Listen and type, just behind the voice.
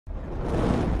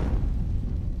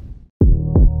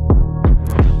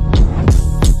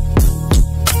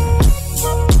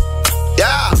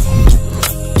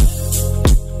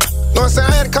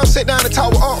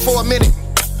for a minute.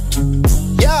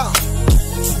 Yeah.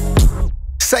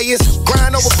 Say it's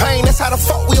grind over pain, that's how the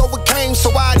fuck we overcame.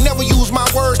 So I never use my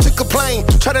words to complain.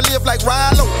 Try to live like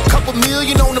Rilo, couple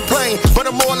million on the plane, but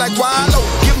I'm more like Wallow.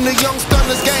 Giving the young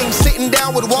stunners game, sitting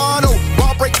down with Waldo.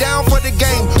 Ball break down for the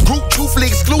game, group truthfully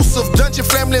exclusive. Dungeon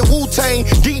family Wu-Tang,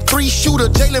 deep 3 shooter,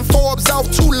 Jalen Forbes off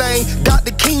Tulane.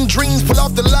 Dr. King dreams, pull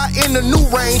off the lot in the new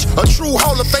range. A true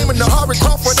Hall of Famer, the Harry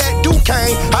Crawford that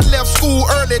Duquesne. I left school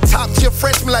early, top tier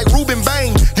freshman like Ruben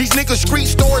Bain. These niggas street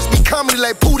stories be comedy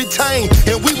like Pootie Tang.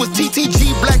 And we was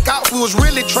TTG black ops, we was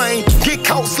really trained. Get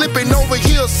caught slipping over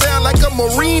here, sound like a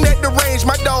Marine at the range.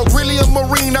 My dog really a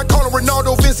Marine, I call him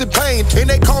Ronaldo Vincent Payne. And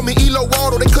they call me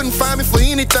ELOOO, they couldn't find me for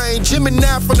anything. Jimmy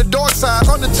now from the dark side,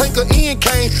 Undertaker Ian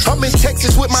Kane. I'm in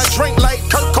Texas with my drink like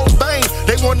Kurt Cobain.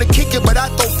 They wanna kick it, but I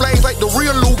throw flames like the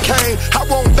real Luke Kane. I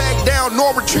won't back down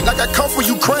nor retreat like I come from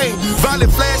Ukraine.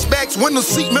 Violent flashbacks, window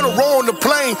seat, middle row on the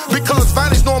plane. Because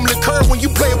violence normally occur when you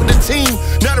play with the team.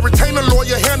 Now the retainer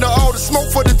lawyer handle all the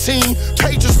smoke for the team.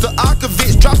 Pages to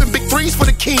Archivist, dropping big 3s for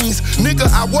the Kings. Nigga,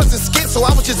 I wasn't scared, so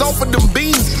I was just on for them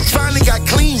beans. Finally got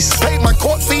clean, paid my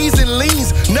court fees and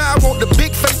liens. Now I want the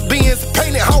big face Benz,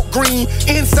 painted Hawk green.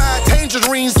 Inside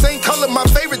tangerines, same color my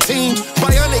favorite team.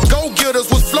 Bionic go-getters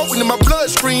was floating in my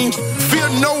bloodstream. Fear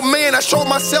no man, I showed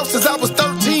myself since I was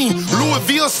 13.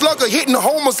 Louisville slugger hitting the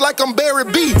homers like I'm Barry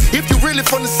B. If you really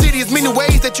from the city, there's many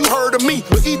ways that you heard of me.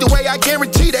 But either way, I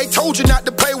guarantee they told you not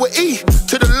to play with E.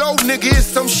 To the low nigga, it's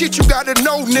some shit you gotta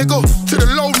know, nigga. To the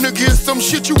low nigga, it's some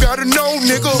shit you gotta know,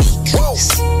 nigga. Whoa.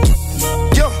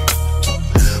 Yeah.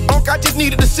 I just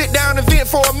needed to sit down and vent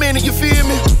for a minute, you feel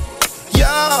me?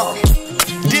 Yeah.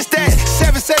 This that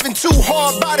 772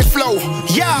 hard body flow.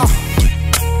 Yeah.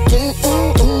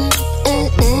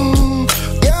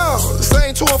 Yeah.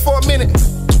 Sing to her for a minute.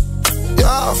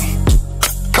 Yeah.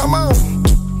 Come on.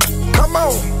 Come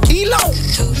on.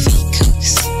 ELOOO.